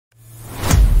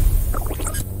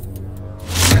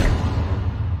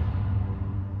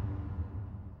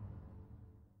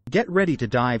Get ready to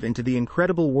dive into the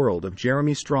incredible world of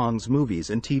Jeremy Strong's movies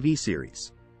and TV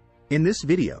series. In this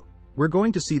video, we're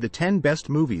going to see the 10 best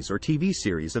movies or TV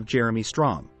series of Jeremy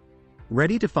Strong.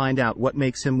 Ready to find out what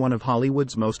makes him one of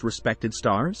Hollywood's most respected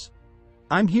stars?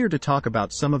 I'm here to talk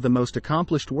about some of the most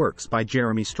accomplished works by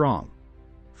Jeremy Strong.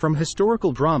 From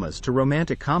historical dramas to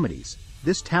romantic comedies,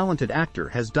 this talented actor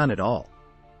has done it all.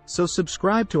 So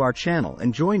subscribe to our channel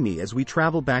and join me as we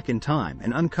travel back in time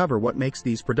and uncover what makes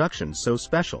these productions so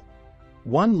special.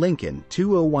 1 Lincoln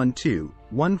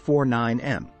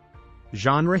 2012-149M.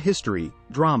 Genre: history,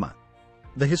 drama.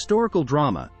 The historical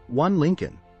drama, 1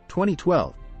 Lincoln,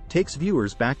 2012, takes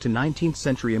viewers back to 19th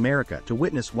century America to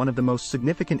witness one of the most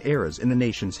significant eras in the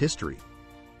nation's history.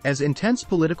 As intense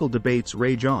political debates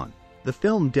rage on, the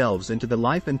film delves into the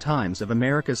life and times of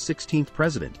America's 16th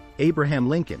president, Abraham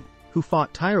Lincoln, who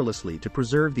fought tirelessly to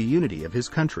preserve the unity of his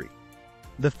country.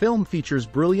 The film features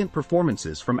brilliant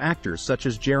performances from actors such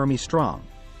as Jeremy Strong,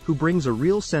 who brings a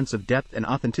real sense of depth and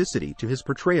authenticity to his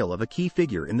portrayal of a key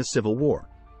figure in the Civil War.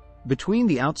 Between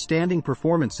the outstanding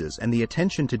performances and the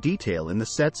attention to detail in the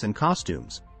sets and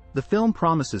costumes, the film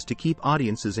promises to keep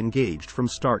audiences engaged from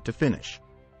start to finish.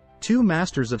 2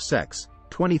 Masters of Sex,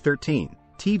 2013,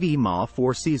 TV Ma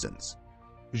 4 seasons.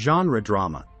 Genre: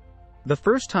 drama. The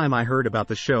first time I heard about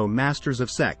the show Masters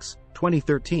of Sex,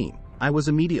 2013, I was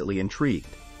immediately intrigued.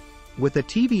 With a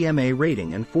TVMA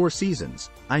rating and 4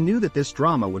 seasons, I knew that this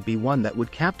drama would be one that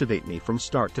would captivate me from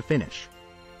start to finish.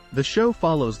 The show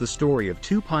follows the story of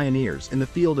 2 pioneers in the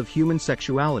field of human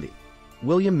sexuality,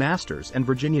 William Masters and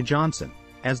Virginia Johnson,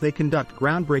 as they conduct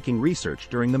groundbreaking research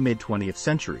during the mid-20th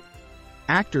century.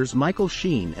 Actors Michael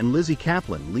Sheen and Lizzie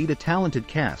Kaplan lead a talented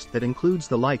cast that includes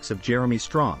the likes of Jeremy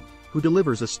Strong, who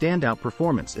delivers a standout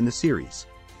performance in the series.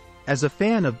 As a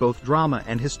fan of both drama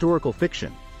and historical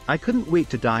fiction, I couldn't wait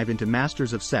to dive into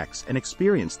Masters of Sex and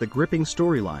experience the gripping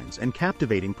storylines and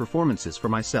captivating performances for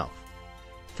myself.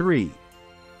 3.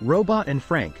 Robot and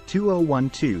Frank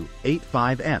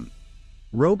 2012-85M.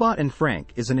 Robot and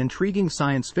Frank is an intriguing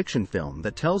science fiction film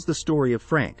that tells the story of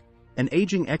Frank, an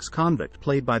aging ex-convict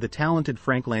played by the talented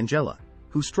Frank Langella,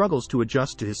 who struggles to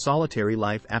adjust to his solitary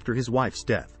life after his wife's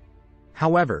death.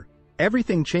 However,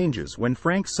 everything changes when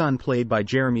Frank's son, played by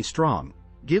Jeremy Strong,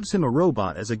 gives him a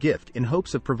robot as a gift in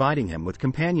hopes of providing him with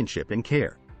companionship and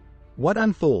care. What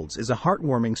unfolds is a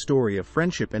heartwarming story of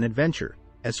friendship and adventure,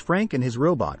 as Frank and his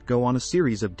robot go on a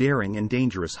series of daring and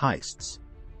dangerous heists.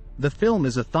 The film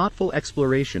is a thoughtful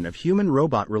exploration of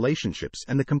human-robot relationships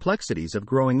and the complexities of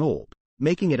growing old,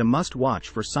 making it a must-watch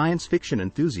for science fiction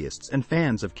enthusiasts and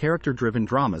fans of character-driven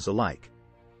dramas alike.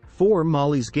 4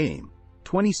 Molly's Game,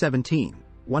 2017,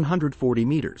 140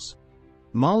 meters.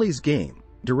 Molly's Game,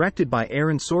 directed by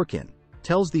Aaron Sorkin,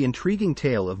 tells the intriguing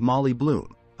tale of Molly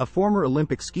Bloom, a former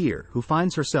Olympic skier who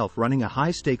finds herself running a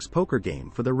high-stakes poker game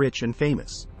for the rich and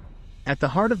famous. At the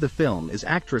heart of the film is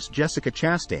actress Jessica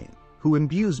Chastain, who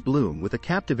imbues Bloom with a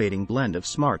captivating blend of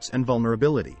smarts and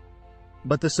vulnerability.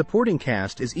 But the supporting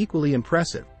cast is equally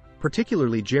impressive,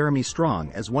 particularly Jeremy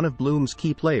Strong as one of Bloom's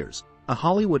key players, a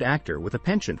Hollywood actor with a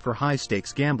penchant for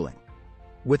high-stakes gambling.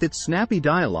 With its snappy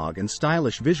dialogue and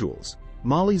stylish visuals,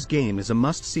 Molly's Game is a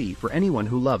must-see for anyone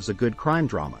who loves a good crime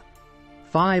drama.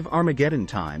 5 Armageddon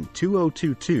Time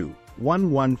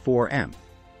 2022-114M.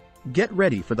 Get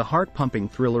ready for the heart-pumping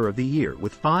thriller of the year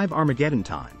with 5 Armageddon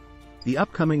Time, the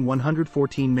upcoming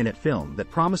 114-minute film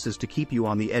that promises to keep you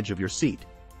on the edge of your seat.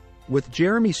 With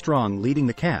Jeremy Strong leading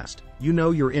the cast, you know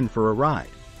you're in for a ride.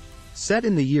 Set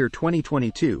in the year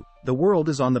 2022, the world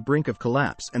is on the brink of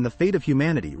collapse and the fate of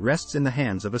humanity rests in the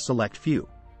hands of a select few.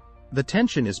 The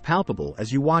tension is palpable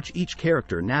as you watch each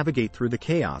character navigate through the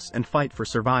chaos and fight for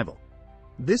survival.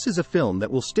 This is a film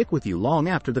that will stick with you long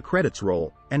after the credits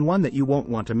roll, and one that you won't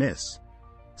want to miss.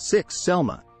 6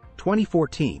 Selma,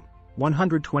 2014,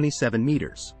 127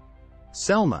 meters.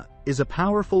 Selma is a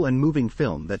powerful and moving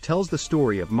film that tells the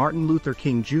story of Martin Luther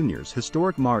King Jr.'s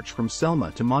historic march from Selma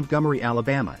to Montgomery,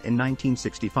 Alabama in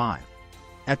 1965.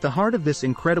 At the heart of this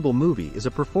incredible movie is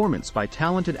a performance by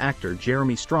talented actor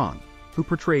Jeremy Strong, who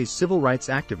portrays civil rights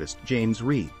activist James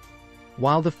Reed.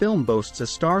 While the film boasts a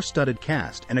star-studded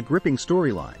cast and a gripping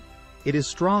storyline, it is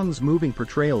Strong's moving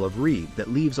portrayal of Reed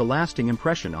that leaves a lasting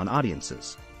impression on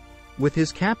audiences. With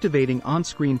his captivating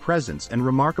on-screen presence and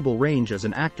remarkable range as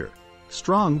an actor,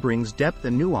 Strong brings depth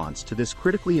and nuance to this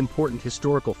critically important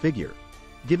historical figure,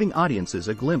 giving audiences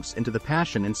a glimpse into the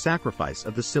passion and sacrifice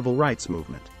of the civil rights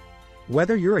movement.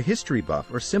 Whether you're a history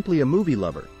buff or simply a movie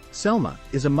lover, Selma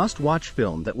is a must-watch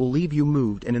film that will leave you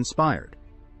moved and inspired.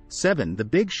 7 The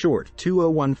Big Short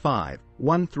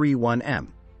 2015-131M.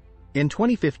 In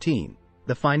 2015,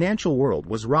 the financial world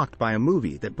was rocked by a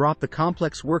movie that brought the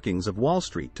complex workings of Wall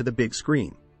Street to the big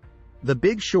screen. The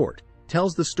Big Short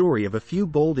tells the story of a few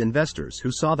bold investors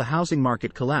who saw the housing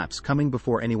market collapse coming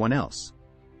before anyone else.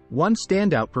 One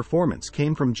standout performance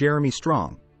came from Jeremy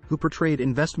Strong, who portrayed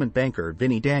investment banker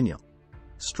Vinnie Daniel.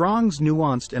 Strong's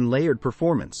nuanced and layered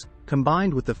performance,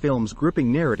 combined with the film's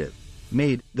gripping narrative,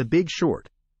 made The Big Short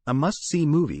a must-see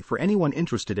movie for anyone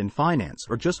interested in finance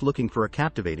or just looking for a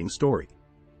captivating story.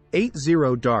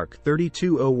 80 Dark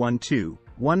 32012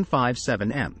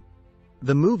 157M.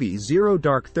 The movie 0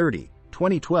 Dark 30,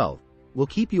 2012, will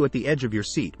keep you at the edge of your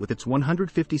seat with its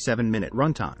 157-minute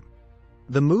runtime.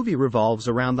 The movie revolves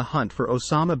around the hunt for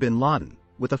Osama bin Laden,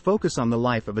 with a focus on the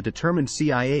life of a determined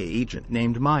CIA agent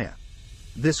named Maya.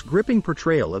 This gripping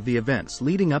portrayal of the events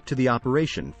leading up to the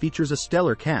operation features a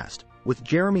stellar cast, with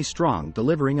Jeremy Strong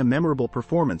delivering a memorable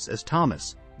performance as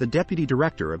Thomas, the deputy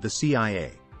director of the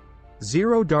CIA.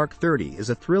 0 Dark 30 is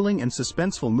a thrilling and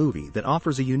suspenseful movie that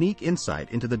offers a unique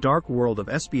insight into the dark world of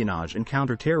espionage and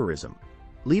counterterrorism,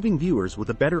 leaving viewers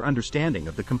with a better understanding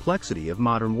of the complexity of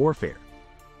modern warfare.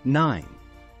 9.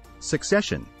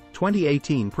 Succession,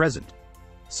 2018 present.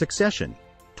 Succession,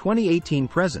 2018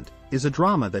 present, is a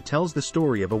drama that tells the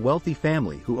story of a wealthy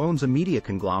family who owns a media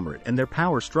conglomerate and their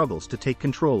power struggles to take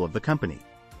control of the company.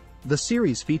 The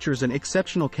series features an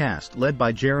exceptional cast led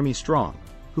by Jeremy Strong,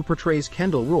 who portrays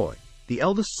Kendall Roy, the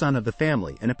eldest son of the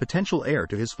family and a potential heir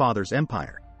to his father's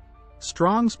empire.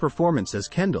 Strong's performance as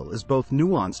Kendall is both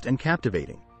nuanced and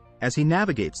captivating, as he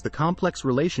navigates the complex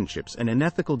relationships and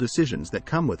unethical decisions that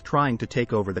come with trying to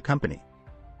take over the company.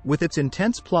 With its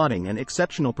intense plotting and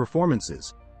exceptional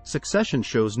performances, Succession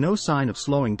shows no sign of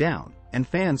slowing down, and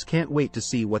fans can't wait to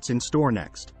see what's in store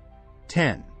next.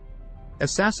 10.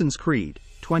 Assassin's Creed,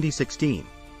 2016.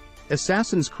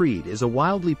 Assassin's Creed is a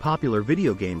wildly popular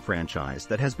video game franchise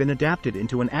that has been adapted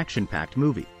into an action-packed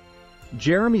movie.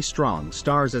 Jeremy Strong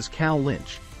stars as Cal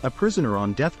Lynch, a prisoner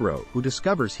on death row who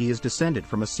discovers he is descended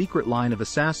from a secret line of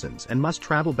assassins and must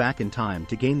travel back in time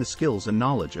to gain the skills and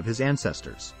knowledge of his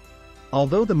ancestors.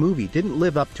 Although the movie didn't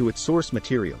live up to its source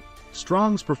material,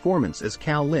 Strong's performance as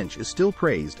Cal Lynch is still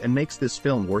praised and makes this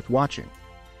film worth watching.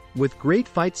 With great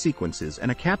fight sequences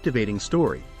and a captivating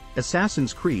story,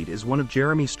 Assassin's Creed is one of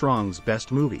Jeremy Strong's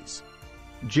best movies.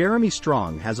 Jeremy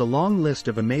Strong has a long list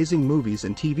of amazing movies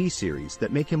and TV series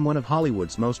that make him one of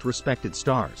Hollywood's most respected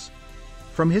stars.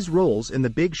 From his roles in The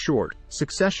Big Short,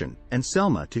 Succession, and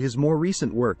Selma to his more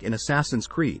recent work in Assassin's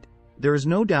Creed, there is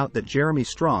no doubt that Jeremy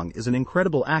Strong is an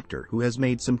incredible actor who has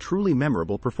made some truly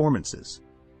memorable performances.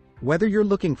 Whether you're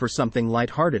looking for something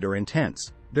lighthearted or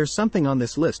intense, there's something on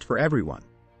this list for everyone.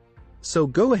 So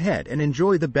go ahead and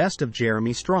enjoy the best of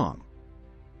Jeremy Strong.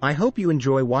 I hope you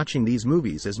enjoy watching these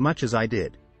movies as much as I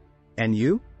did. And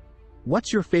you?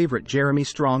 What's your favorite Jeremy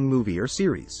Strong movie or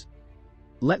series?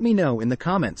 Let me know in the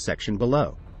comments section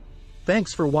below.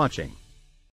 Thanks for watching.